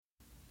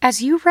As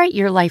you write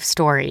your life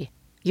story,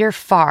 you're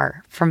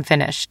far from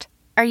finished.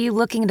 Are you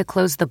looking to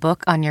close the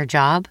book on your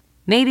job?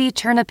 Maybe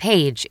turn a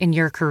page in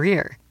your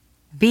career?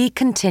 Be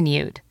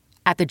continued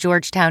at the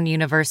Georgetown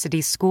University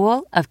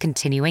School of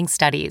Continuing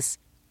Studies.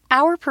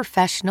 Our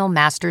professional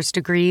master's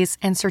degrees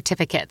and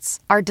certificates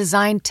are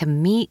designed to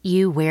meet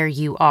you where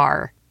you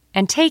are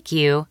and take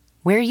you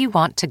where you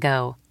want to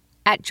go.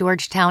 At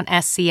Georgetown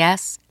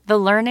SCS, the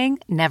learning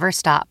never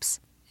stops,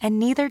 and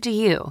neither do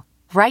you.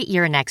 Write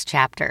your next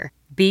chapter.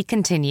 Be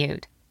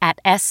continued at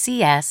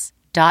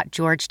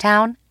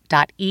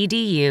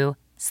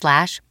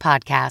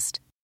scs.georgetown.edu/podcast.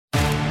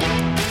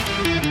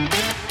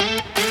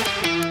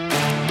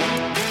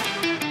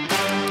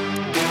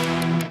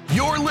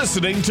 You're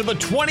listening to the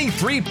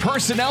 23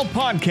 Personnel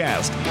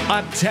Podcast,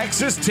 a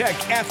Texas Tech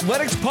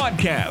athletics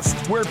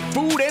podcast where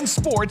food and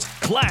sports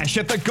clash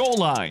at the goal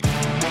line.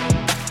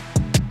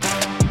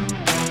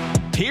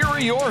 Here are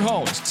your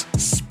hosts,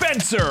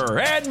 Spencer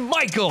and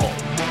Michael.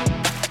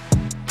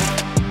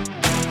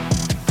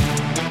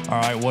 All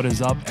right, what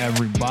is up,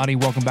 everybody?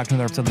 Welcome back to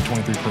another episode of the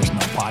 23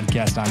 Personnel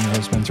Podcast. I'm your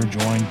host, Spencer,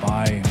 joined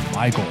by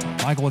Michael.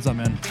 Michael, what's up,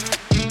 man?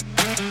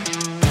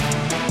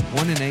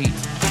 1-8.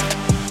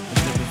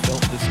 I've never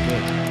felt this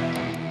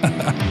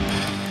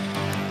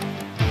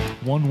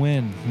good. One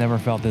win, never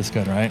felt this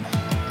good, right?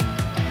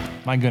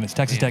 My goodness,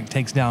 Texas Tech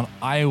takes down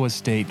Iowa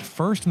State,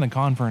 first in the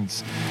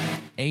conference,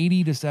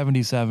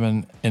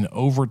 80-77 in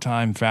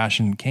overtime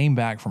fashion, came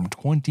back from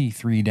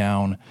 23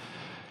 down,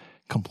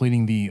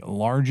 completing the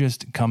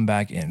largest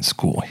comeback in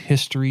school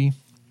history.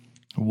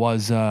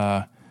 Was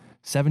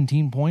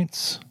 17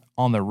 points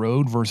on the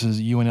road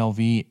versus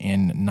UNLV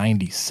in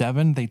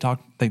 97. They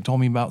told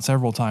me about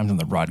several times in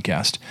the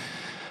broadcast.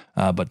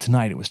 But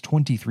tonight it was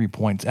 23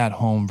 points at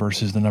home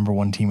versus the number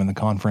one team in the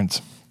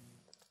conference.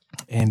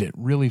 And it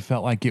really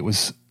felt like it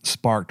was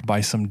sparked by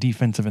some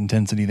defensive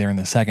intensity there in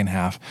the second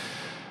half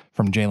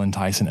from Jalen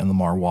Tyson and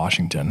Lamar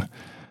Washington.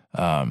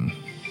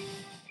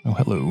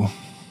 Hello.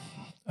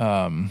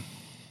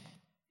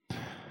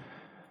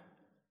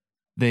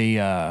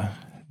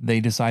 They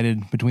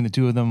decided between the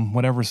two of them,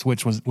 whatever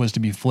switch was to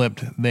be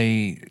flipped,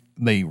 they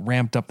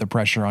ramped up the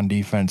pressure on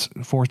defense,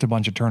 forced a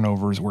bunch of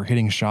turnovers, were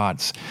hitting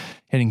shots,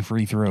 hitting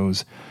free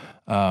throws,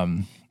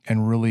 and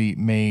really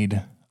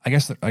made, I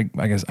guess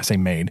I say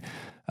made,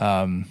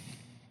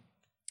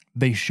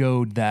 they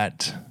showed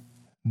that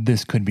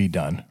this could be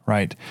done,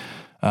 right?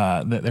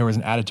 That there was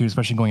an attitude,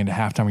 especially going into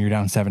halftime when you're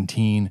down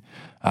 17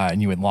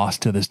 and you had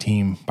lost to this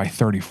team by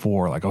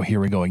 34, like, oh, here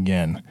we go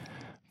again.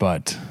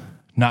 But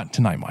not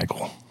tonight,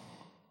 Michael.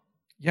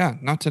 Yeah,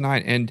 not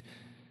tonight. And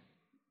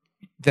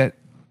that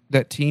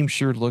team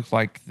sure looked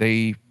like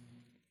they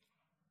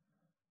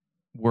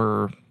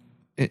were,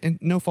 and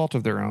no fault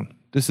of their own.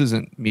 This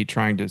isn't me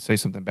trying to say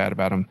something bad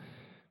about them,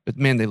 but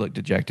man, they looked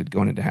dejected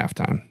going into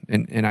halftime.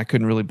 And I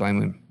couldn't really blame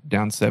them.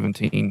 Down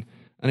 17,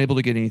 unable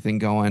to get anything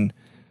going,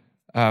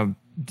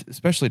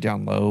 especially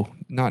down low,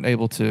 not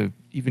able to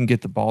even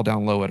get the ball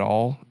down low at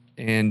all.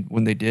 And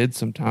when they did,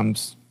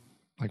 sometimes,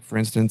 like, for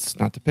instance,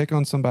 not to pick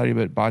on somebody,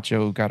 but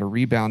Bacho got a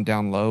rebound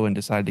down low and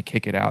decided to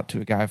kick it out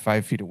to a guy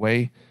 5 feet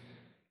away.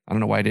 I don't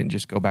know why I didn't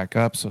just go back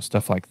up, so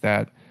stuff like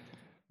that.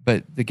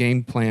 But the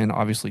game plan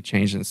obviously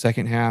changed in the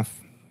second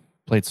half,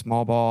 played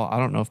small ball. I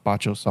don't know if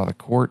Bacho saw the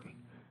court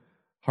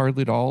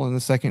hardly at all in the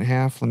second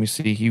half. Let me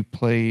see. He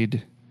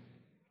played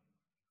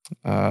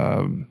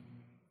 1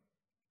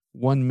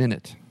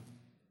 minute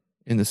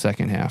in the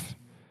second half.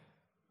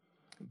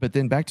 But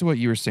then back to what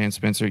you were saying,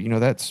 Spencer,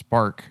 that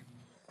spark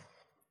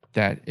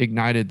that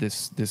ignited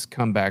this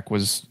comeback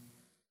was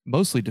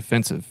mostly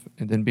defensive,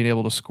 and then being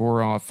able to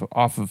score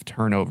off of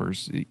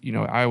turnovers.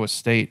 Iowa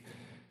State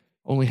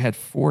only had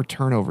 4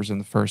 turnovers in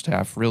the first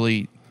half,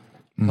 really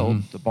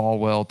held the ball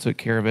well, took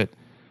care of it,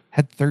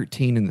 had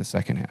 13 in the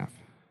second half.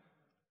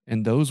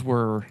 And those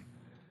were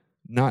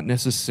not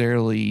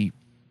necessarily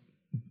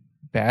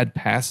bad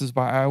passes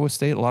by Iowa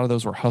State. A lot of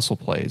those were hustle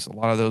plays. A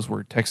lot of those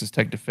were Texas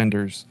Tech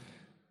defenders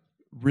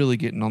really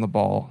getting on the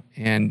ball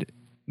and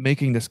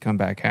making this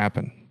comeback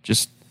happen.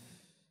 Just,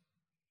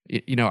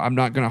 I'm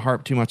not going to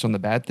harp too much on the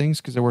bad things,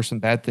 because there were some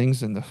bad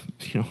things in the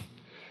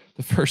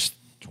first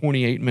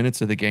 28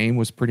 minutes of the game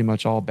was pretty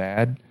much all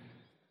bad.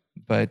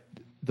 But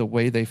the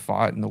way they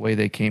fought and the way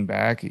they came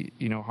back,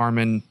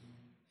 Harmon,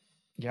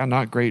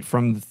 not great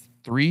from the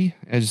 3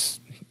 as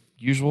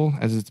usual,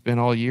 as it's been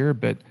all year,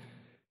 but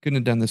couldn't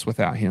have done this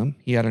without him.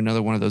 He had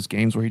another one of those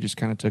games where he just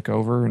kind of took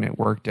over and it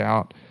worked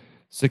out.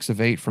 6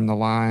 of 8 from the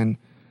line,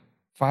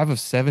 5 of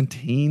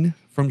 17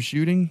 from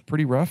shooting,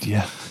 pretty rough.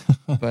 Yeah.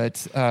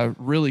 But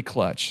really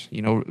clutch,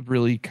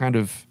 really kind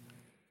of,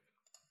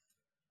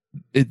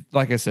 it.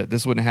 Like I said,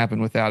 this wouldn't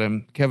happen without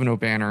him. Kevin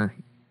O'Banner,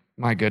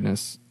 my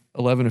goodness,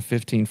 11 of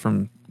 15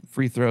 from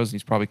free throws. And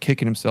he's probably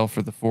kicking himself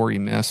for the 4 he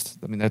missed.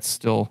 I mean, that's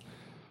still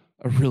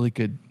a really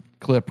good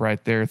clip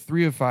right there.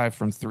 3 of 5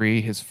 from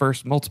 3, his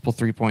first multiple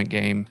 3-point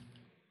game,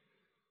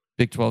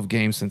 Big 12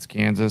 game since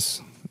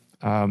Kansas.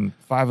 5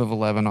 of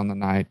 11 on the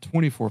night,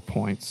 24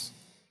 points.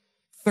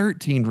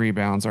 13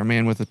 rebounds, our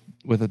man with a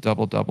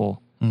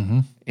double-double. Mm-hmm.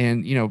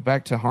 And,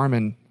 back to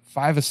Harmon,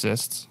 5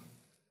 assists,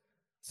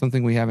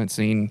 something we haven't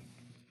seen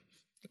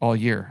all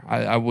year.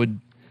 I would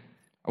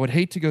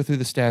hate to go through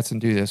the stats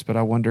and do this, but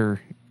I wonder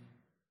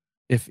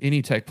if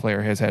any Tech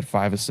player has had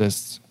 5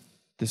 assists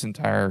this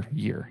entire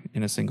year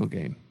in a single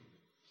game.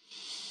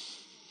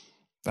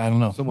 I don't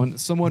know.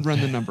 Someone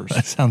run the numbers.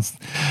 That sounds.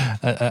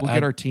 We'll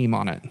get our team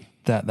on it.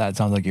 That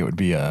sounds like it would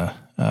be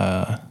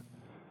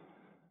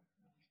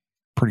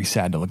pretty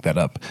sad to look that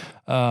up.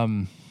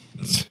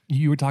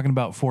 You were talking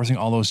about forcing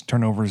all those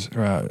turnovers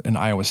in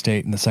Iowa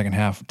State in the second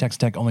half. Texas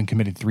Tech only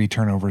committed 3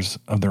 turnovers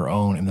of their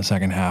own in the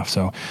second half,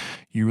 so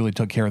you really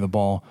took care of the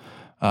ball,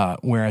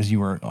 whereas you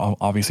were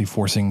obviously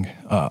forcing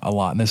a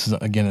lot. And this is,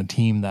 again, a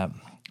team that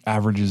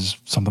averages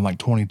something like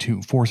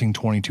 22, forcing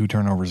 22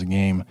 turnovers a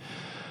game.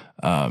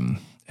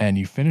 And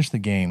you finished the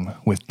game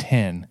with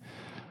 10.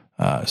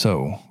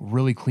 So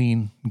really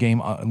clean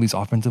game, at least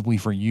offensively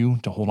for you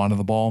to hold on to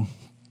the ball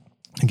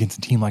against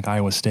a team like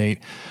Iowa State.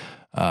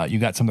 You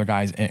got some of their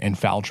guys in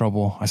foul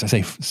trouble. As I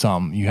say,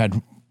 some. You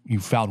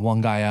fouled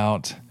one guy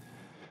out,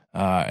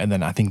 and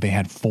then I think they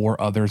had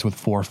 4 others with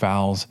 4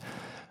 fouls.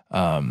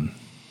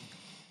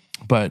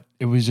 But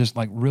it was just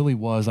really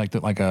was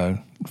like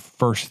a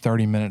first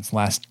 30 minutes,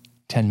 last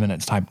 10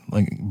 minutes type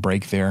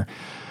break there.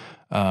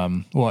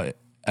 Well,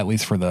 at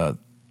least for the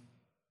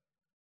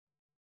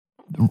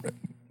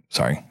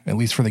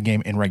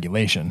game in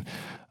regulation.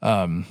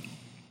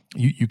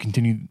 You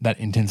continued that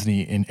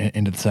intensity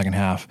into the second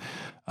half.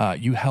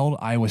 You held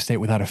Iowa State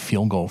without a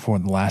field goal for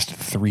the last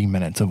 3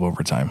 minutes of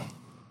overtime.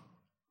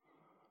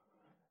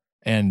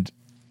 And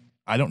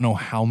I don't know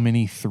how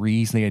many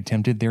threes they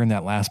attempted there in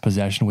that last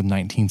possession with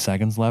 19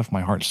 seconds left.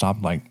 My heart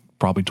stopped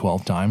probably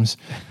 12 times.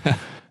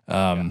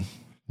 None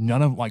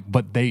of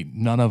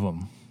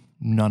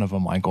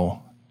them,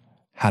 Michael,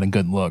 had a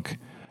good look.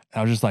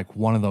 I was just like,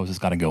 one of those has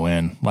got to go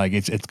in.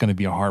 It's going to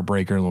be a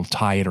heartbreaker. They'll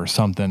tie it or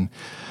something.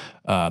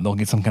 They'll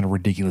get some kind of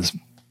ridiculous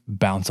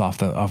bounce off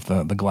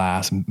the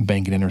glass and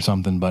bank it in or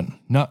something. But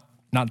not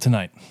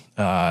tonight.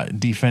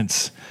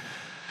 Defense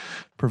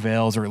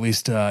prevails, or at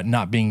least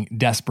not being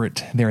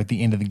desperate there at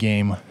the end of the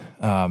game.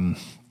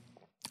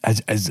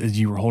 As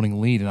you were holding a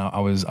lead, and I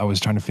was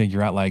trying to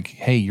figure out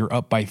hey, you're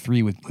up by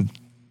 3 with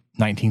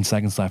 19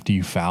 seconds left. Do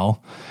you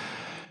foul?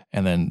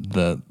 And then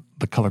the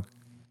color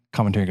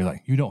commentary goes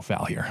you don't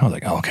foul here. I was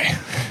like, oh, okay.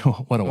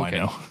 What do I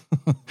know?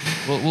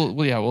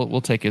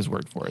 We'll take his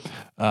word for it.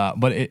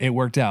 But it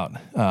worked out,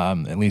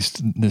 at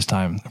least this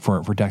time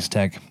for Texas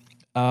Tech.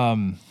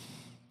 Man,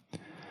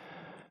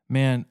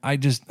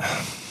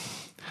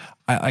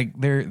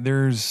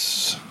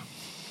 there's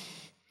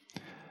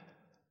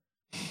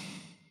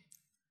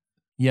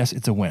yes,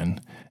 it's a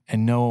win,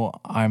 and no,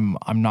 I'm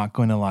not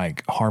going to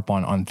harp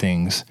on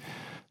things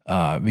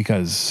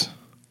because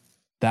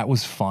that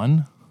was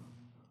fun.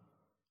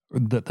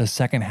 The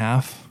second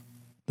half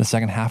of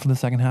the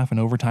second half in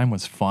overtime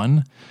was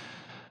fun,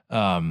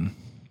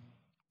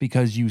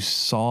 because you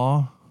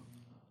saw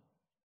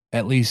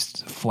at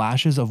least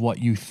flashes of what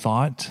you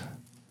thought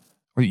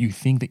or you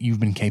think that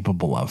you've been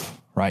capable of.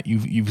 Right,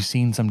 you've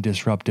seen some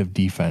disruptive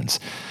defense.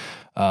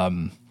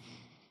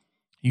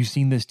 You've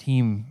seen this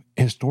team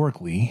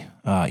historically,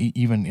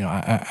 even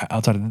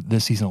outside of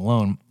this season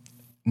alone,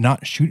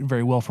 not shoot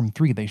very well from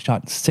 3. They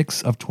shot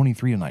 6 of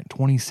 23 tonight,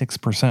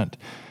 26%.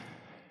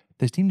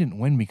 This team didn't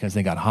win because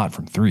they got hot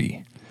from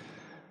 3.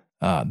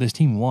 This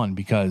team won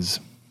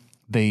because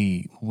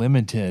they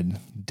limited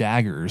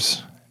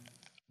daggers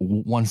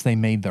once they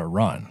made their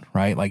run,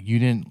 right?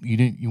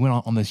 You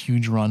went on this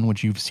huge run,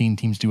 which you've seen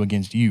teams do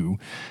against you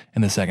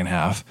in the second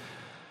half.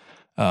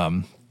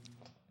 And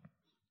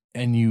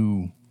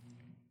you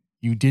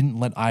didn't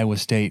let Iowa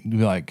State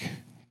be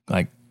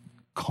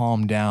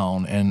calm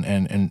down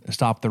and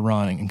stop the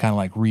run and kind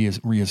of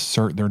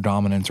reassert their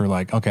dominance, or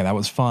okay, that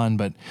was fun,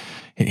 but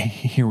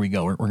here we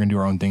go. We're going to do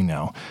our own thing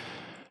now.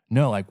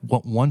 No,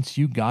 once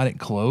you got it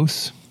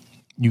close,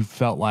 you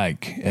felt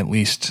at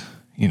least,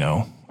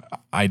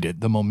 I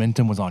did. The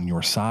momentum was on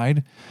your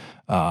side.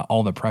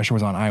 All the pressure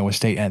was on Iowa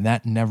State, and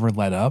that never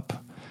let up.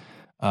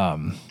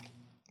 You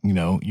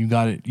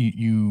got it.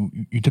 You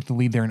took the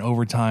lead there in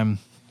overtime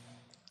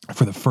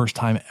for the first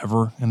time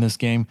ever in this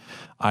game.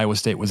 Iowa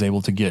State was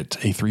able to get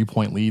a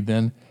 3-point lead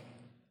then,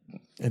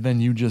 and then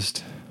you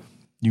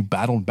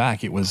battled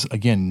back. It was,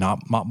 again, not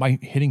by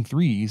hitting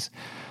threes,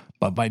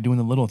 but by doing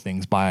the little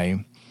things,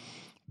 by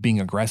being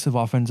aggressive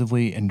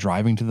offensively and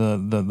driving to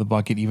the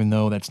bucket, even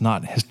though has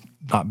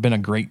not been a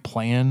great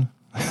plan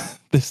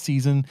this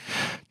season,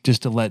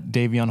 just to let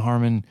Davion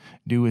Harmon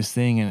do his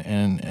thing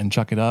and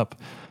chuck it up.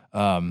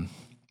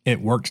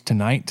 It worked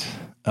tonight,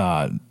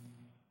 but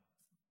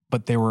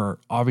there were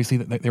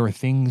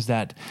things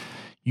that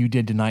you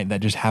did tonight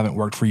that just haven't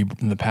worked for you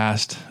in the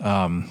past.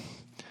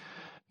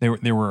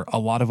 There were a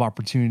lot of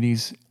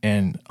opportunities,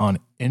 and on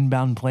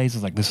inbound plays,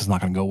 I was this is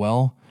not going to go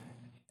well.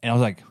 And I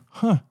was like,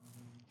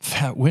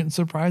 that went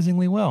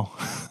surprisingly well.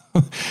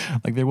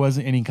 There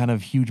wasn't any kind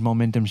of huge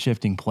momentum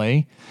shifting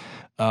play.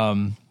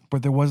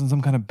 But there wasn't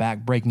some kind of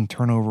back-breaking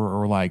turnover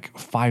or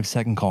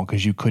 5-second call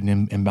because you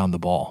couldn't inbound the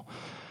ball.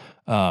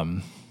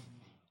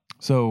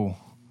 So,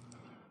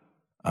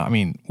 I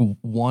mean,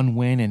 one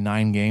win in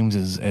 9 games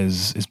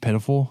is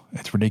pitiful.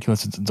 It's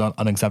ridiculous. It's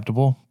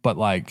unacceptable. But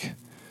like,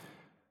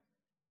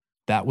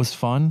 that was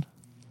fun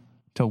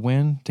to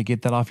win, to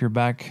get that off your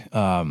back.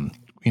 I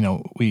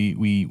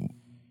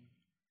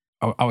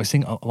was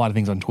seeing a lot of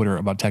things on Twitter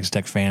about Texas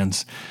Tech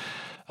fans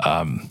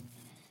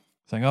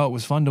saying, "Oh, it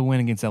was fun to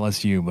win against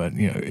LSU, but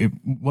it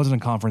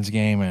wasn't a conference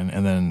game."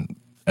 And then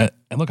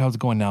and look how it's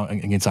going now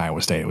against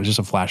Iowa State. It was just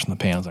a flash in the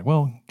pan. I was like,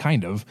 well,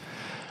 kind of.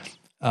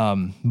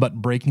 But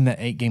breaking that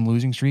 8-game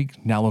losing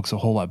streak now looks a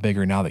whole lot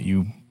bigger now that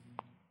you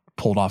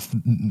pulled off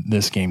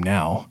this game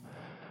now.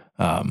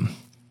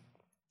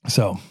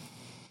 So,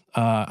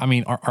 I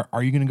mean,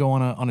 are you going to go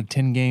on a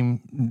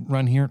 10-game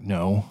run here?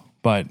 No,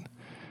 but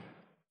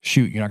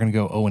shoot, you're not going to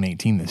go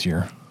 0-18 this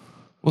year.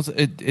 Well,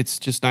 it's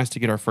just nice to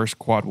get our first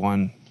quad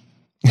one.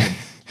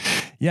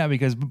 Yeah,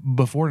 because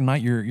before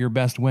tonight, your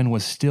best win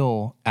was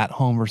still at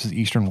home versus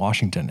Eastern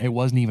Washington. It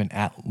wasn't even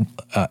at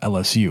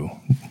LSU.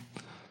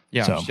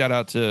 Yeah, so. Shout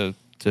out to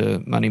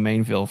Money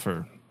Mainville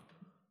for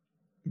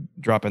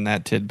dropping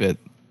that tidbit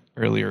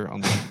earlier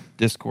on the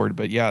Discord.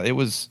 But yeah, it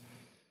was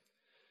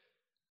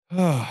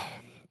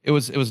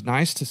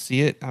nice to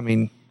see it. I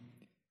mean,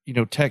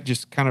 Tech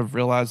just kind of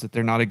realized that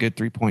they're not a good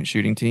 3-point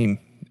shooting team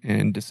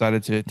and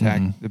decided to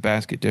attack the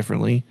basket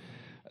differently.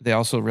 They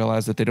also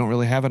realized that they don't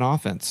really have an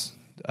offense.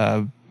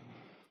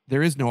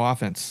 There is no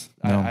offense.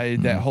 No.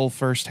 That whole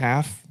first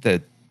half,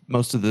 that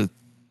most of the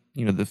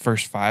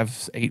first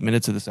 5-8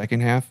 minutes of the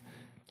second half,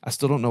 I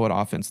still don't know what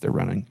offense they're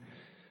running.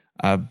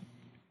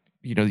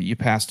 You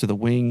pass to the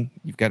wing,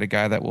 you've got a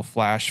guy that will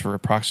flash for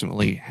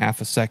approximately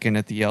half a second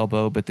at the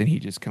elbow, but then he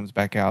just comes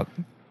back out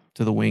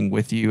to the wing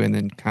with you and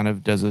then kind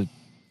of does a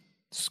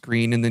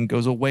screen and then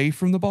goes away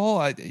from the ball.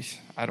 I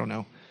don't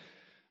know.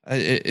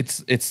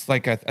 It's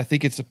like I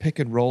think it's a pick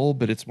and roll,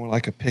 but it's more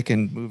like a pick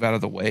and move out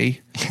of the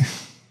way.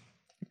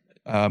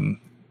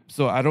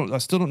 So I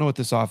still don't know what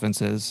this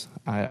offense is.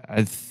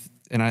 I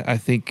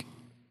think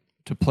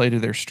to play to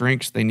their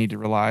strengths, they need to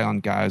rely on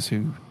guys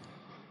who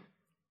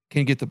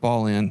can get the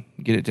ball in,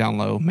 get it down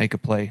low, make a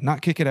play,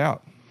 not kick it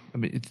out. I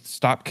mean,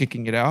 stop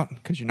kicking it out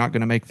because you're not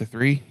going to make the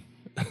three.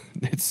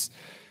 It's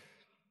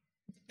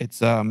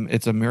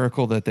a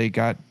miracle that they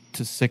got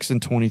to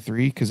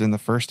 6-23 because in the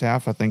first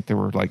half I think there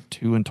were like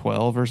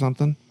 2-12 or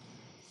something.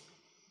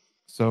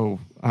 So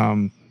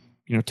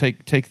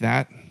take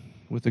that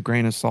with a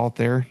grain of salt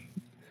there,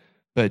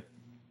 but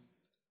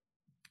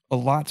a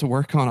lot to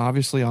work on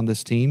obviously on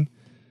this team.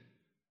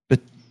 But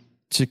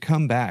to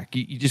come back,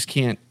 you just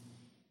can't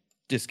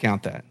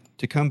discount that.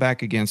 To come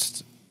back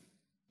against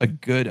a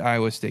good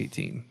Iowa State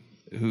team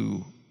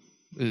who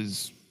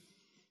is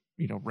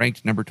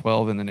ranked number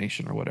 12 in the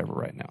nation or whatever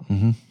right now.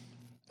 Mm-hmm.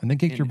 And they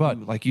kicked your butt.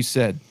 Who, like you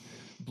said,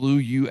 blew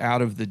you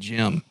out of the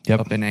gym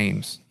up in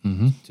Ames.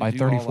 Mm-hmm. By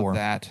 34. All of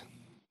that.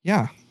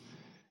 Yeah.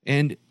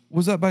 And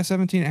was up by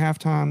 17 at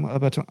halftime,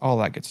 about all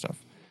that good stuff.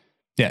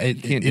 Yeah. You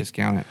can't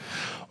discount it.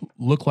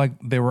 Looked like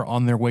they were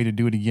on their way to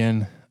do it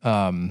again.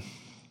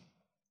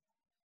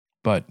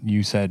 But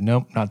you said,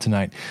 nope, not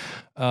tonight.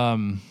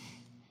 I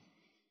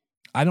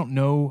don't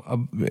know.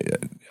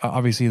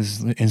 Obviously, this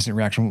is an instant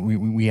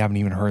reaction. We haven't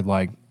even heard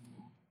like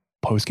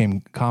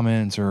post-game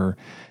comments or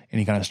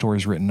any kind of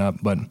stories written up,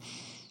 but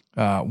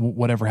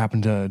whatever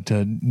happened to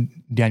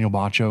Daniel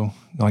Bacho?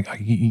 Like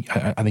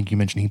I think you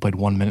mentioned he played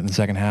 1 minute in the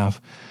second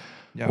half.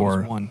 Yeah, it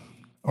was one.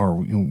 Or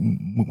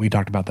we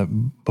talked about that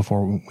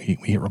before we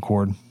hit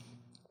record.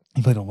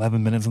 He played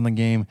 11 minutes in the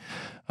game,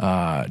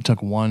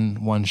 took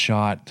one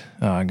shot,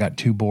 got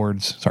 3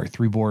 boards,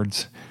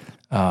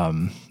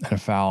 and a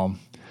foul.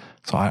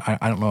 So I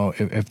don't know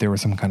if there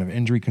was some kind of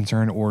injury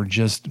concern or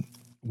just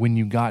when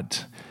you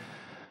got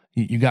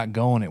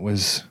going, it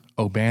was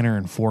O'Banner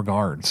and 4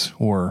 guards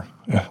or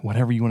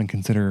whatever you want to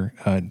consider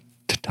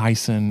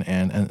Tyson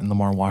and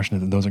Lamar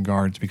Washington. Those are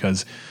guards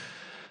because,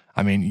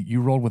 I mean,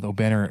 you rolled with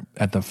O'Banner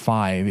at the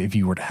 5 if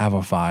you were to have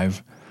a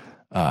 5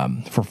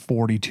 for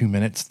 42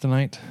 minutes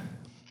tonight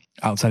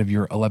outside of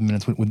your 11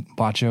 minutes with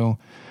Bacho.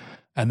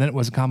 And then it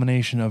was a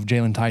combination of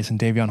Jalen Tyson,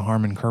 Davion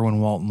Harmon, Kerwin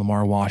Walton,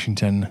 Lamar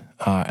Washington,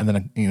 and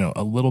then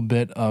a little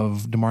bit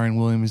of Damarian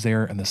Williams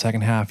there. In the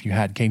second half, you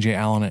had KJ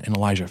Allen and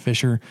Elijah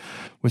Fisher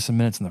with some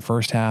minutes in the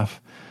first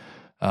half.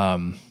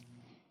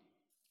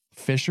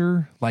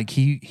 Fisher, like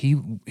he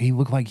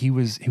looked like he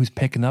was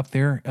picking up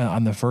there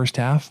on the first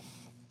half,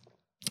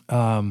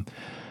 and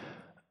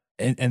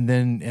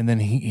then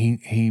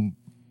he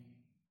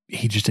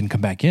just didn't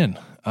come back in.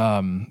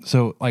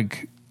 So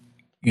like.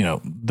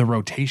 The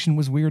rotation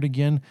was weird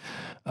again.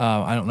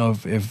 I don't know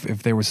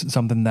if there was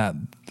something that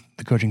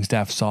the coaching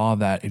staff saw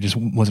that it just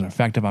wasn't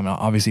effective. I mean,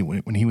 obviously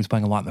when he was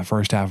playing a lot in the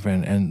first half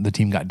and the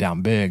team got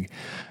down big,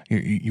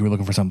 you were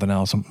looking for something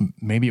else.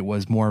 Maybe it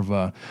was more of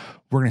a,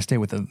 we're going to stay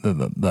with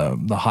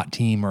the hot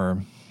team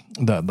or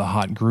the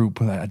hot group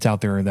that's out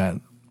there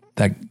that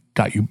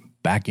got you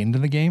back into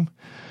the game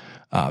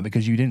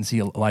because you didn't see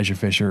Elijah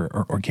Fisher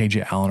or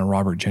KJ Allen or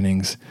Robert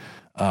Jennings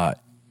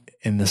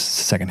in this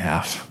second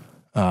half.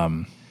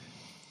 I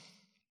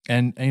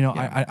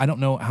don't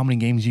know how many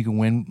games you can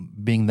win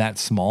being that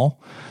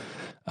small.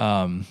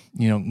 Going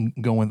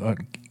with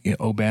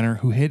O'Banner,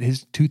 who hit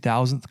his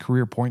 2,000th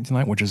career point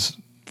tonight, which is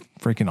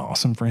freaking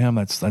awesome for him.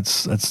 That's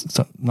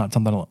not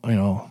something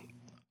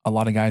a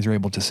lot of guys are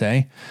able to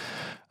say.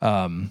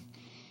 But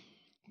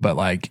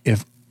like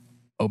if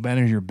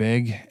O'Banner's your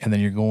big, and then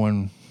you're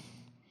going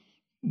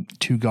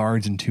 2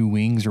 guards and 2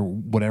 wings or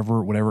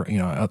whatever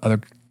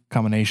other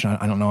combination,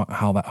 I don't know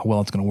how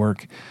well it's going to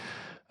work.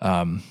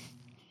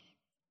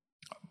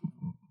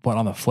 But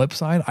on the flip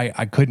side,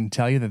 I couldn't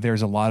tell you that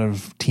there's a lot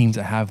of teams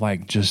that have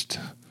like just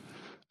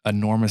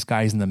enormous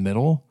guys in the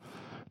middle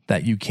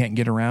that you can't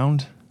get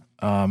around.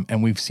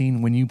 And we've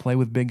seen when you play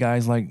with big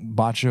guys like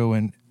Bacho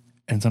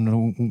and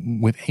something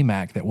with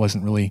AMAC, that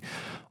wasn't really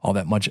all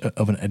that much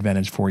of an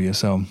advantage for you.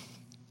 So,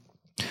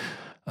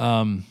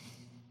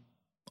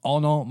 all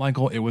in all,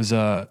 Michael, it was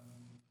a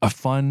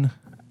fun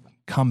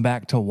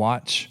comeback to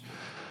watch.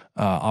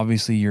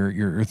 Obviously,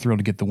 you're thrilled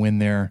to get the win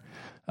there.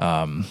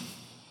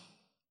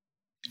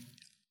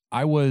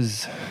 I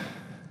was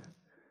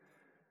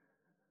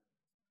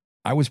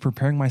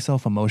preparing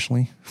myself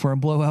emotionally for a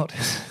blowout.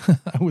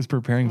 I was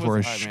preparing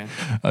for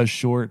a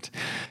short,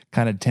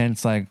 kind of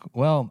tense, like,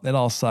 well, it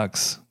all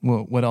sucks.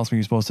 Well, what else were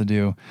you supposed to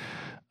do?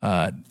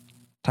 Type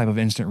of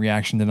instant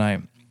reaction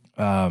tonight.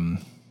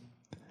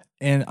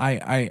 And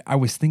I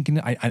was thinking,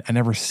 I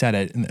never said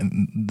it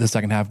in the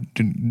second half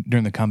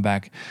during the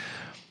comeback,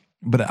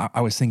 but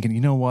I was thinking,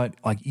 you know what?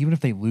 Like, even if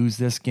they lose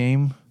this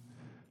game,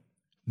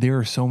 there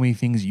are so many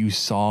things you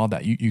saw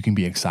that you can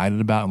be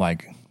excited about.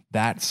 Like,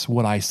 that's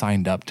what I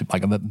signed up to.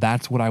 Like,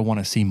 that's what I want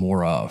to see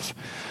more of.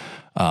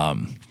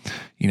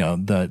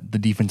 The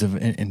defensive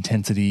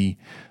intensity,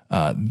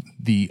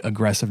 the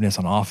aggressiveness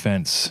on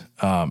offense,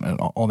 and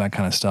all that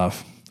kind of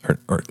stuff,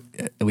 or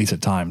at least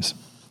at times.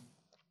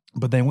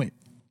 But they went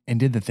and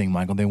did the thing,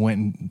 Michael. They went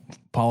and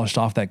polished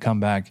off that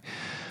comeback,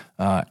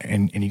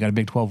 and you got a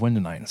Big 12 win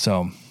tonight.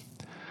 So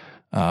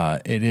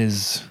it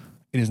is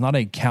not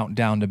a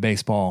countdown to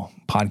baseball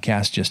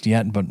podcast just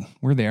yet, but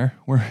we're there.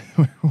 We're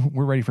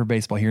ready for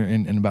baseball here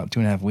in about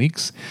 2.5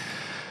 weeks.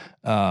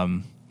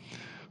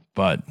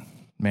 But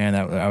man,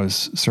 that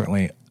was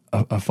certainly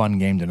a fun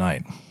game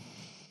tonight.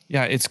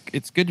 Yeah,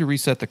 it's good to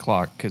reset the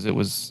clock, because it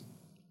was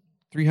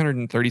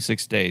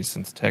 336 days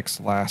since Tech's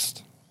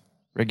last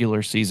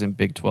regular season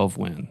Big 12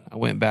 win. I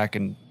went back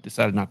and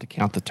decided not to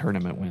count the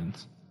tournament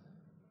wins.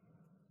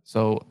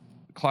 So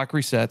clock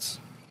resets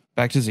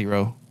back to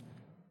 0.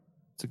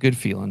 It's a good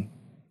feeling.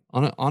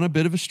 On a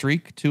bit of a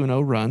streak,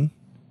 2-0 run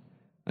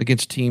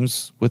against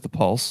teams with a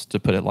pulse, to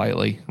put it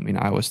lightly. I mean,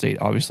 Iowa State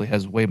obviously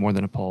has way more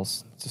than a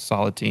pulse. It's a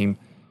solid team.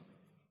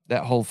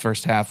 That whole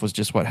first half was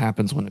just what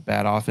happens when a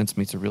bad offense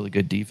meets a really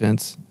good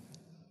defense.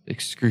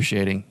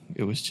 Excruciating.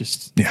 It was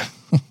just it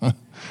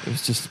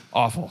was just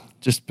awful,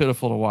 just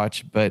pitiful to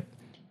watch. But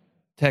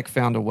Tech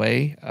found a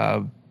way.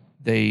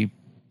 They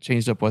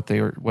changed up what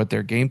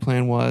their game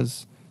plan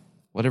was,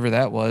 whatever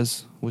that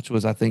was, which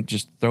was, I think,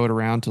 just throw it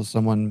around till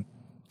someone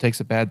takes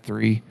a bad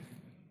 3,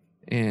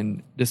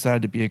 and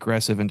decided to be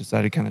aggressive and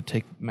decided to kind of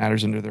take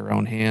matters into their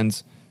own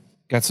hands.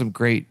 Got some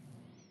great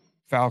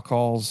foul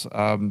calls.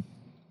 I'm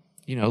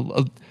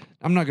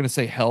not going to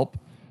say help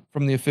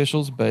from the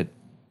officials, but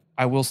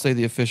I will say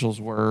the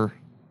officials were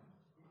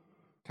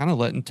kind of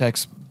letting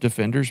Tech's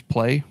defenders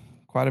play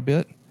quite a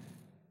bit.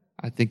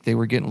 I think they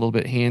were getting a little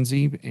bit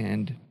handsy,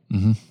 and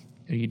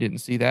you didn't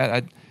see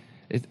that.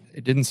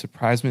 It didn't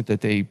surprise me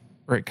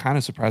it kind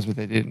of surprised me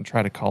that they didn't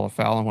try to call a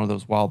foul on one of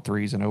those wild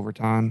 3s in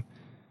overtime.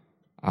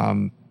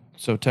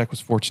 So Tech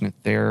was fortunate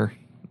there.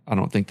 I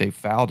don't think they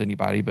fouled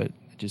anybody, but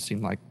it just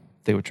seemed like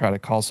they would try to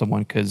call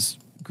someone because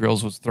Grill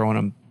was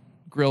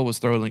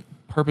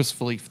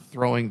purposefully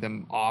throwing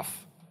them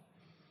off.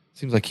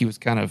 Seems like he was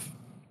kind of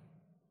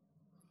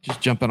just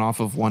jumping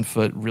off of 1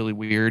 foot really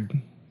weird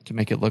to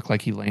make it look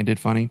like he landed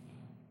funny.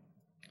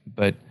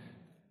 But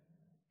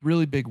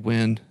really big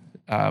win.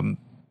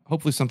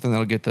 Hopefully something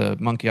that'll get the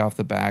monkey off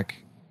the back,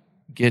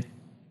 get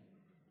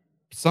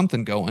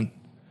something going.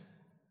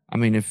 I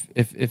mean,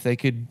 if they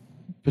could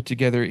put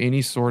together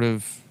any sort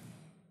of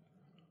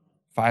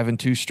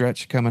 5-2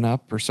 stretch coming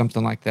up or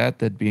something like that,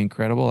 that'd be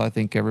incredible. I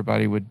think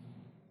everybody would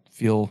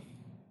feel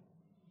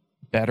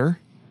better.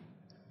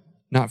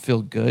 Not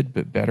feel good,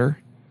 but better.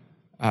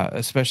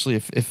 Especially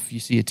if you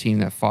see a team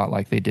that fought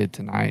like they did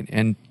tonight.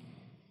 And,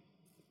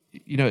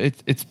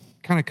 it's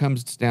kind of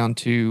comes down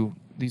to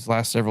these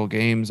last several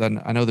games. I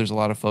know there's a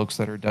lot of folks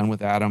that are done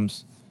with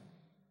Adams.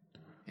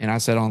 And I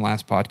said on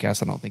last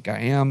podcast, I don't think I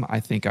am. I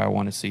think I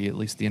want to see at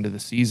least the end of the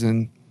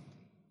season.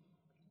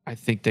 I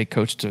think they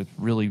coached a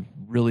really,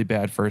 really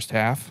bad first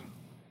half.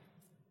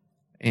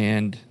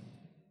 And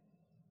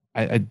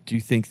I do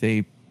think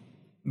they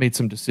made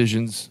some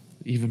decisions,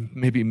 even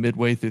maybe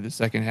midway through the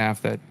second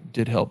half, that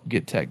did help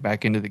get Tech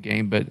back into the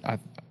game. But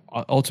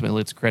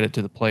ultimately, it's credit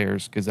to the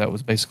players, because that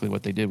was basically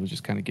what they did, was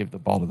just kind of give the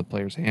ball to the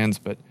players' hands.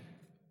 But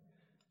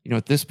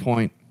at this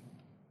point,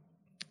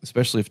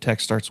 especially if Tech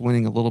starts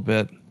winning a little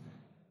bit,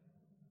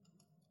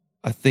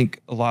 I think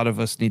a lot of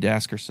us need to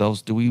ask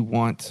ourselves, do we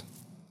want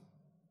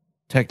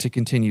Tech to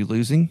continue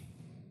losing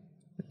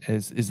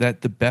Is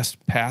that the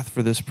best path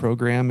for this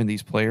program and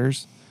these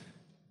players?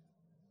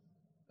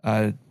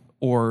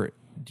 Or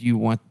do you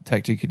want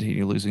Tech to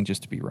continue losing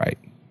just to be right?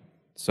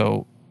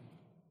 So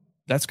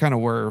that's kind of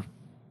where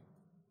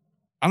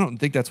I don't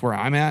think that's where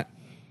I'm at.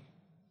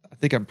 I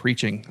think I'm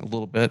preaching a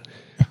little bit.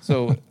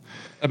 So,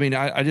 I mean,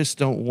 I just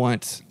don't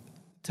want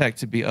Tech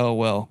to be, oh,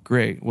 well,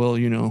 great. Well,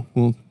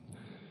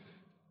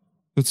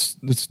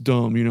 that's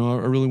dumb.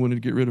 I really wanted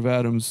to get rid of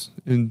Adams,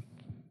 and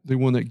they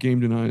won that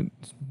game tonight.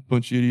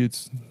 Bunch of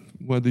idiots.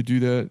 Why'd they do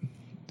that?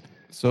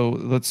 So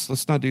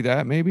let's not do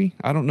that. Maybe.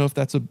 I don't know if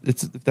that's a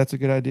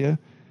good idea.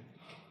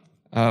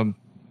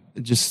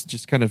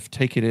 Just kind of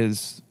take it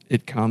as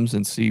it comes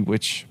and see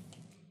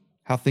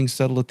how things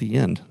settle at the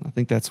end. I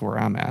think that's where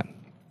I'm at.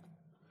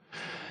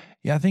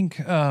 Yeah, I think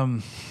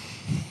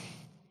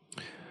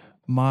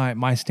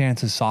my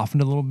stance has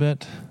softened a little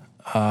bit.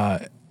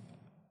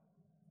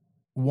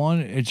 One,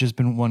 it's just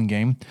been one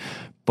game,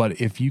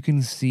 but if you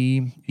can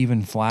see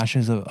even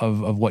flashes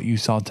of what you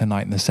saw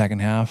tonight in the second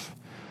half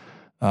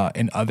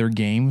in other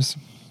games,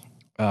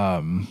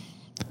 then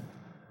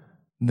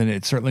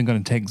it's certainly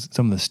going to take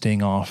some of the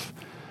sting off,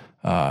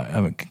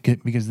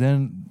 because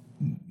then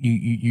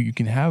you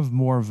can have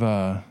more of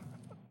a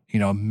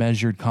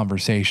measured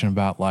conversation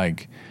about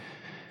like,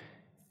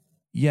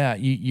 yeah,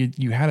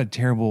 you had a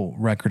terrible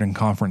record in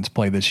conference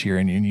play this year,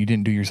 and you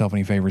didn't do yourself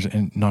any favors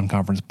in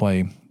non-conference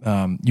play.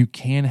 You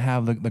can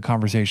have the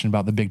conversation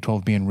about the Big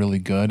 12 being really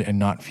good and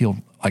not feel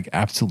like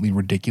absolutely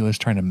ridiculous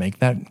trying to make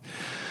that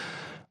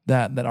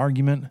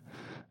argument,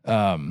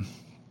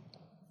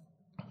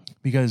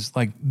 because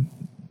like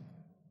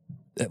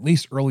at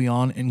least early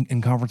on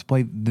in conference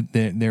play,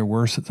 there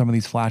were some of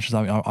these flashes.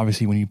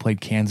 Obviously, when you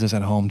played Kansas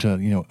at home to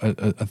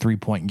a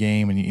 3-point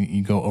game, and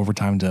you go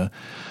overtime to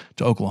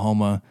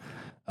Oklahoma.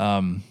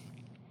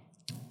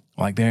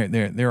 Like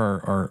there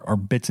are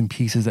bits and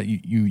pieces that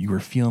you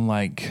were feeling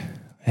like,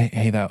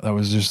 hey, that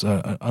was just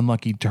an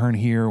unlucky turn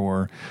here,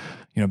 or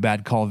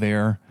bad call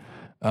there.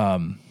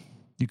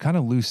 You kind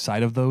of lose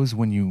sight of those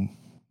when you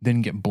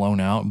then get blown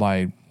out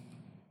by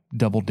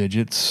double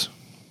digits,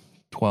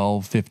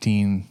 12,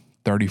 15,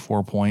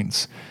 34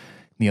 points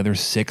in the other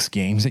 6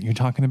 games that you're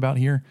talking about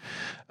here.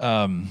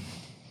 But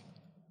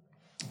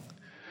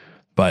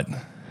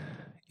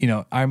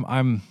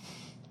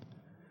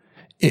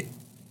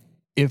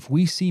if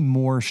we see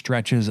more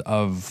stretches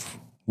of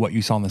what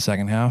you saw in the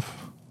second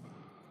half,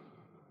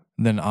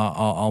 then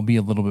I'll be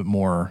a little bit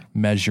more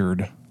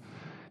measured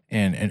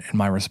in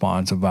my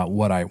response about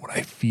what I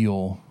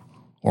feel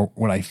or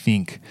what I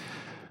think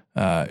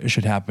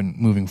should happen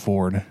moving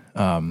forward.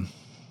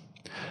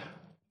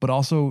 But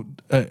also,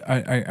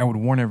 I would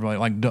warn everybody,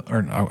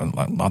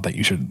 not that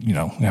you should,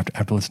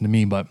 have to listen to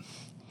me, but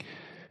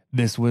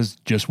this was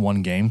just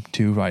one game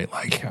too, right?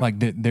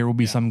 There will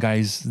be some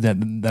guys that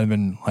have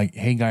been like,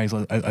 hey guys,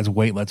 let's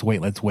wait.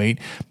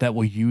 That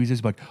will use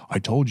this, like, I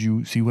told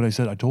you, see what I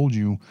said? I told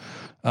you.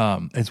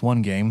 It's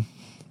one game.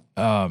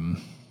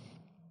 And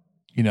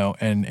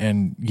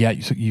yeah,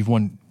 so you've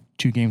won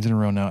 2 games in a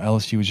row now.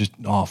 LSU was just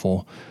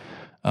awful.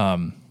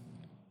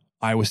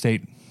 Iowa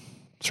State,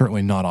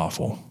 certainly not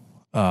awful.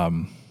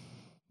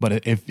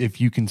 But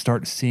if you can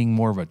start seeing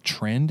more of a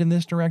trend in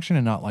this direction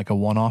and not like a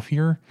one-off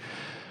here,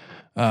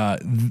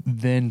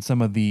 then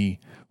some of the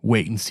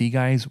wait and see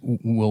guys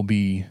will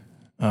be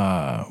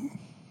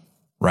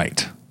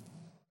right,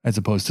 as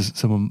opposed to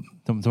some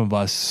of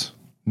us,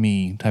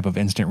 me type of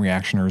instant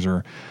reactioners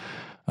or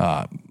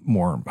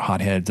more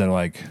hotheads that are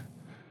like,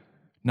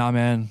 nah,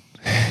 man,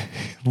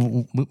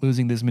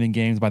 losing this many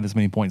games by this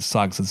many points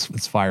sucks.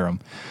 Let's fire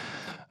them.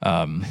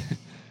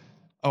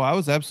 I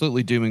was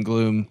absolutely doom and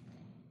gloom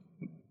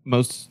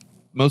most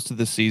of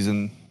the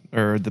season,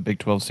 or the Big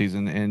 12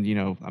 season, and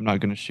I'm not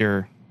going to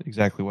share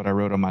exactly what I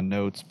wrote on my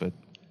notes, but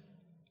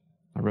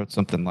I wrote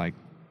something like,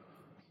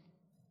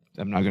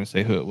 I'm not going to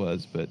say who it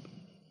was, but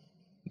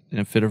in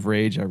a fit of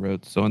rage, I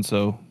wrote,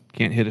 so-and-so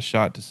can't hit a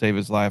shot to save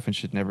his life and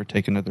should never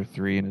take another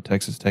 3 in a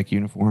Texas Tech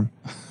uniform.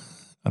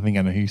 I think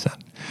I know who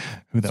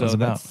that was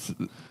about.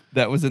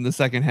 That was in the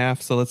second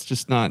half, so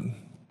let's not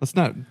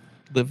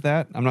live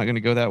that. I'm not going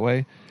to go that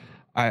way.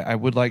 I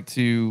would like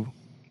to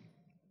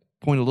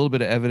point a little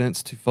bit of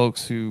evidence to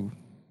folks who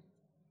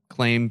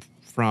claim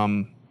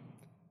from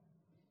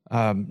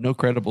no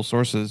credible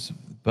sources,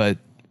 but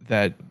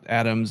that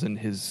Adams and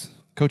his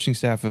coaching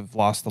staff have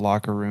lost the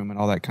locker room and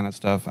all that kind of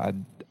stuff. I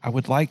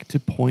would like to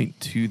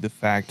point to the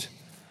fact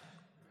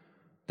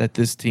that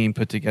this team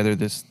put together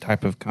this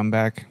type of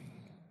comeback,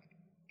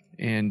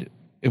 and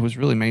it was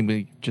really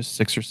mainly just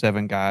 6 or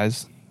 7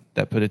 guys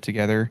that put it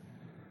together.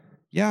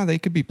 Yeah, they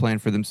could be playing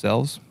for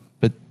themselves,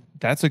 but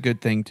that's a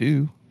good thing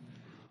too.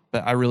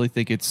 But I really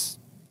think it's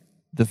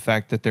the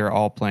fact that they're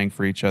all playing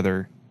for each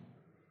other,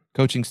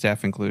 coaching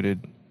staff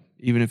included,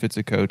 even if it's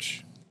a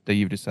coach that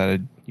you've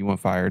decided you want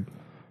fired.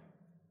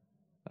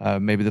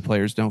 Maybe the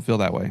players don't feel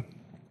that way.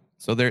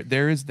 So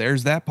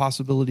there's that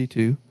possibility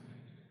too.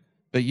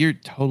 But you're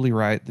totally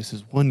right. This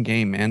is one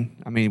game, man.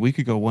 I mean, we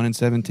could go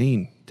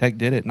 1-17. Tech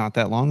did it not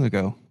that long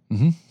ago.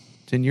 Mm-hmm.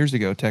 10 years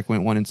ago, Tech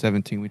went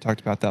 1-17. We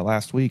talked about that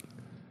last week.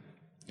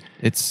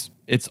 It's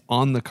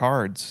on the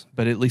cards,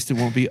 but at least it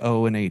won't be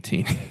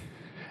 0-18.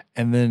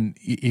 And then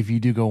if you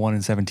do go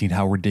 1-17,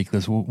 how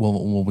ridiculous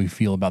will we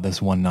feel about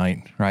this one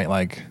night, right?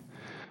 Like,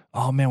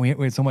 oh man, we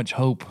had so much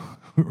hope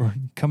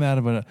coming out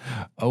of an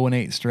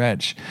 0-8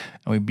 stretch,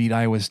 and we beat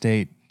Iowa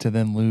State to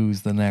then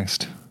lose the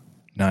next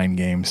 9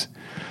 games.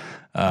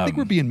 I think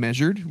we're being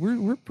measured.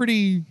 We're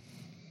pretty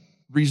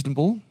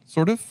reasonable,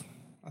 sort of,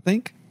 I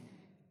think.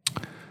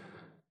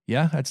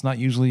 Yeah, that's not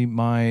usually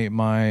my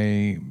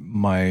way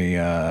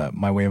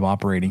of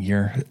operating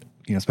here,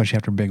 especially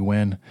after a big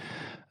win.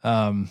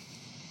 Yeah,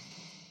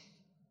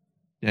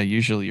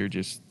 usually you're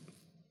just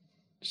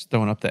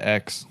throwing up the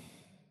X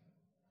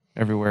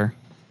everywhere.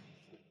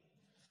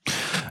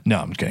 No,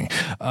 I'm kidding.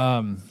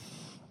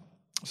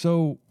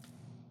 So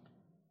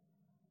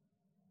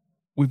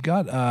we've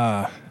got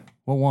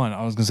one.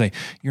 I was gonna say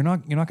you're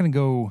not gonna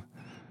go.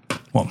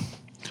 Well,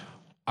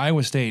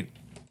 Iowa State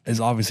is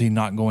obviously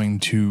not going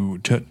to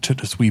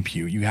sweep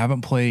you. You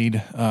haven't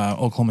played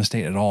Oklahoma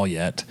State at all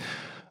yet,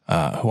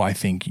 who I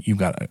think you've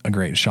got a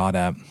great shot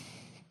at.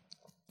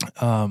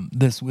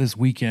 This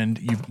weekend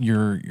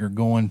you're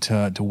going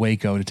to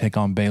Waco to take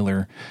on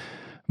Baylor.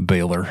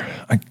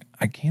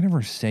 I can't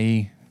ever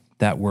say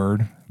that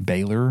word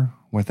Baylor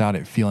without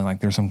it feeling like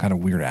there's some kind of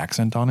weird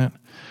accent on it.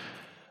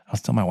 I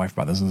was telling my wife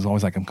about this. It's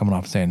always like I'm coming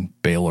off saying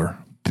Baylor.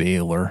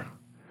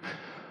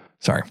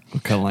 Sorry,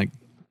 kind of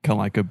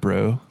like a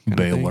bro.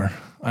 Baylor.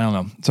 I don't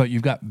know. So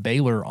you've got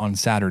Baylor on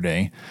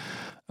Saturday.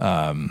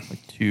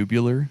 Like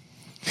tubular,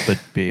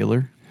 but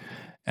Baylor,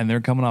 and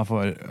they're coming off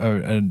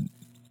a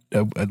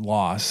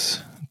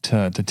loss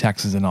to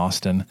Texas and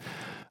Austin.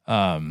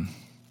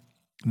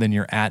 Then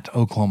you're at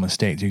Oklahoma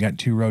State. So you got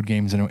 2 road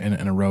games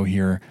in a row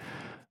here,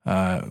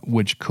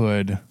 which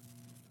could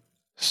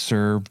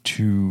serve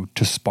to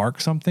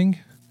spark something,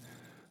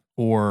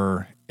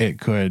 or it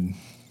could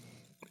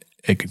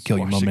kill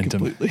your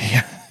momentum.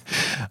 Yeah.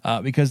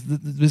 Because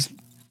this,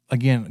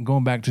 again,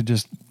 going back to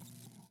just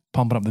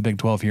pumping up the Big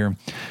 12 here,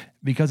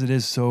 because it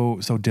is so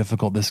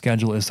difficult. The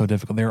schedule is so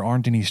difficult. There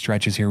aren't any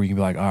stretches here where you can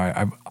be like, all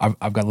right,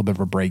 I've got a little bit of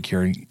a break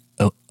here,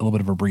 a little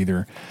bit of a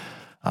breather.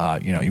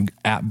 You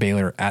at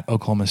Baylor, at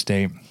Oklahoma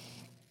State,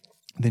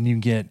 then you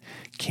get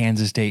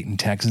Kansas State and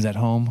Texas at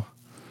home,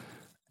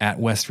 at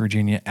West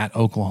Virginia, at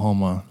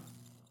Oklahoma,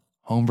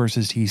 home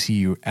versus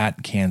TCU,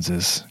 at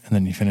Kansas, and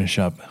then you finish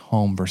up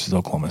home versus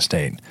Oklahoma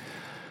State.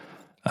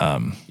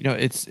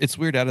 It's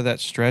weird. Out of that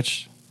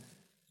stretch,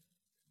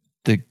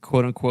 the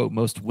quote unquote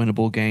most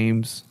winnable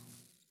games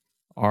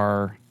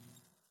are,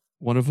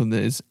 one of them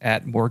is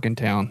at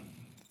Morgantown,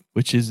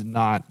 which is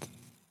not.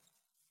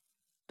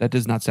 That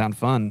does not sound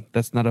fun.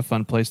 That's not a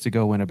fun place to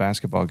go win a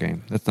basketball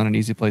game. That's not an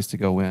easy place to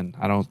go win.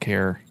 I don't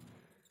care.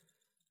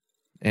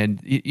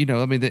 And,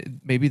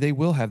 maybe they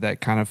will have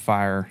that kind of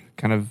fire,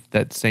 kind of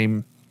that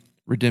same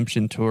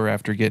redemption tour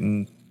after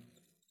getting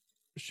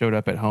showed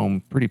up at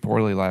home pretty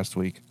poorly last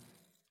week.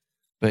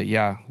 But,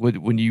 yeah,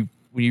 when you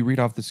read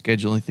off the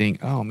schedule and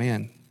think, oh,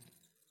 man,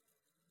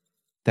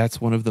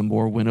 that's one of the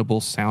more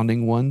winnable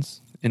sounding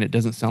ones, and it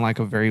doesn't sound like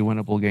a very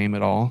winnable game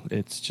at all,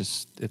 it's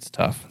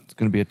tough. It's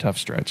going to be a tough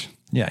stretch.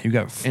 Yeah, you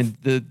got and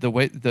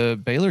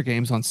the Baylor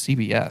game's on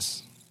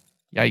CBS.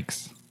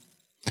 Yikes!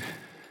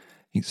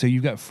 So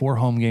you've got 4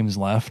 home games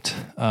left.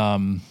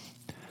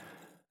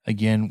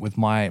 Again, with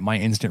my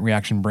instant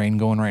reaction brain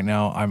going right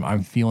now,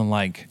 I'm feeling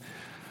like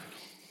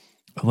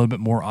a little bit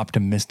more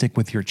optimistic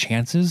with your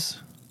chances.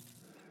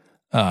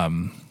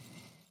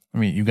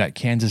 You've got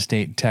Kansas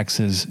State,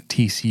 Texas,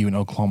 TCU, and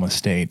Oklahoma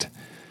State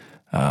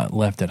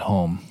left at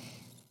home.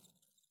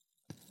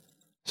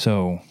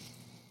 So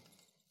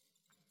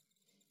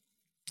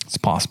it's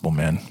possible,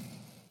 man.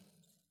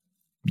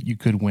 You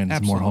could win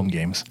some more home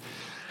games.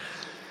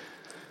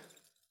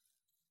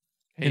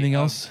 Anything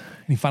else?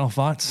 Any final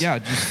thoughts?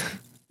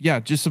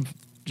 Just some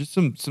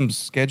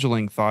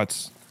scheduling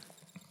thoughts.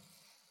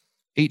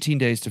 18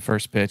 days to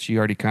first pitch. You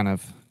already kind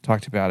of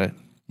talked about it.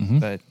 Mm-hmm.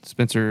 But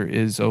Spencer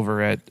is over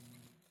at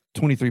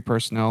 23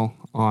 Personnel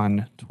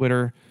on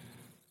Twitter.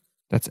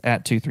 That's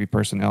at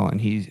 23Personnel, and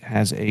he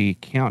has a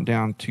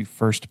countdown to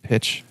first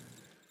pitch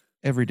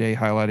every day,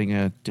 highlighting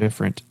a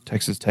different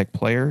Texas Tech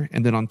player.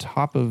 And then on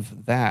top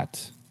of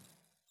that,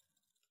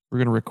 we're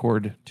going to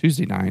record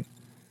Tuesday night.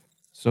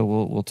 So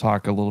we'll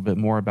talk a little bit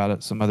more about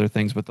it, some other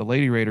things. But the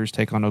Lady Raiders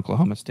take on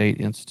Oklahoma State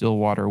in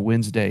Stillwater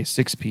Wednesday,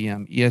 6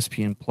 p.m.,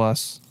 ESPN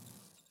Plus.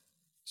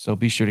 So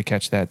be sure to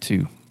catch that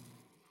too.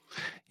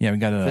 Yeah, we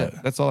got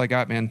That's all I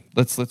got, man.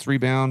 Let's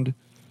rebound.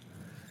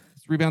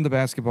 Let's rebound the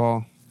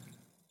basketball.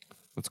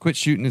 Let's quit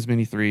shooting as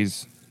many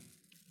threes.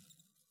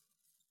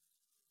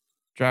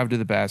 Drive to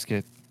the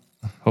basket.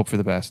 Hope for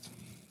the best.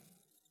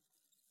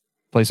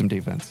 Play some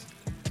defense.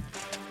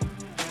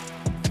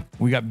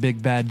 We got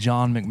Big Bad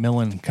John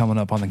McMillan coming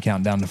up on the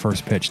countdown to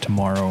first pitch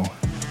tomorrow.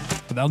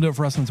 But that'll do it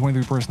for us on the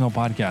 23 Personnel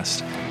Podcast.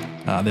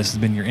 This has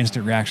been your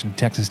instant reaction to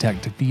Texas Tech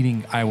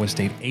defeating Iowa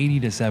State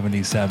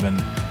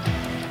 80-77.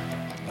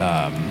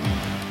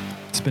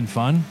 It's been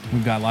fun.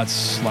 We've got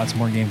lots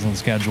more games on the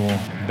schedule,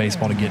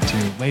 baseball to get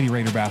to, Lady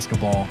Raider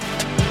basketball.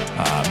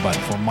 But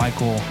for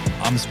Michael,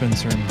 I'm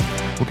Spencer, and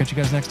we'll catch you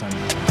guys next time.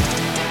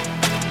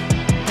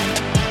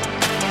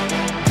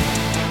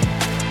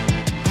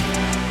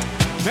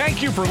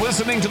 Thank you for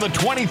listening to the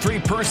 23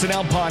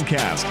 Personnel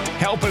Podcast.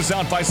 Help us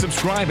out by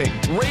subscribing,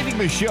 rating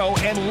the show,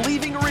 and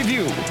leaving a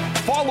review.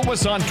 Follow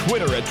us on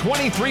Twitter at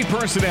 23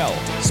 Personnel,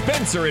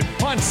 Spencer at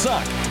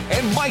PuntSuck,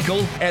 and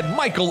Michael at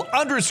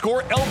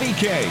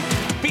Michael_LBK.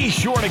 Be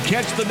sure to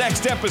catch the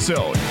next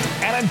episode.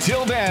 And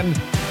until then,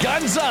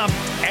 guns up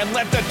and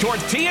let the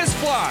tortillas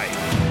fly.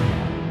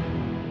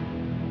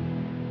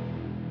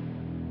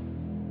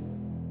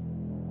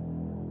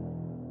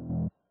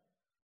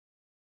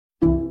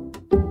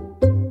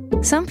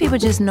 Some people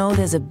just know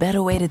there's a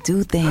better way to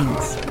do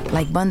things,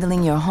 like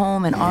bundling your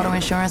home and auto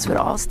insurance with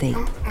Allstate,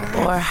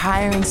 or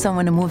hiring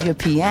someone to move your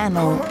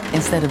piano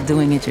instead of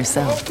doing it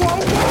yourself.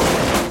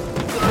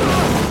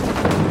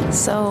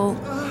 So,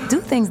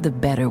 do things the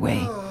better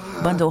way.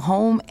 Bundle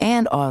home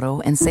and auto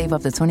and save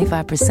up to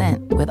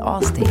 25% with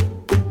Allstate.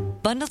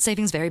 Bundled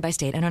savings vary by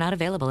state and are not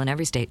available in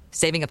every state.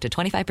 Saving up to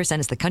 25%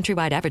 is the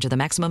countrywide average of the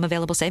maximum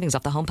available savings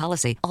off the home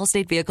policy.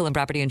 Allstate Vehicle and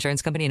Property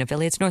Insurance Company and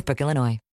affiliates, Northbrook, Illinois.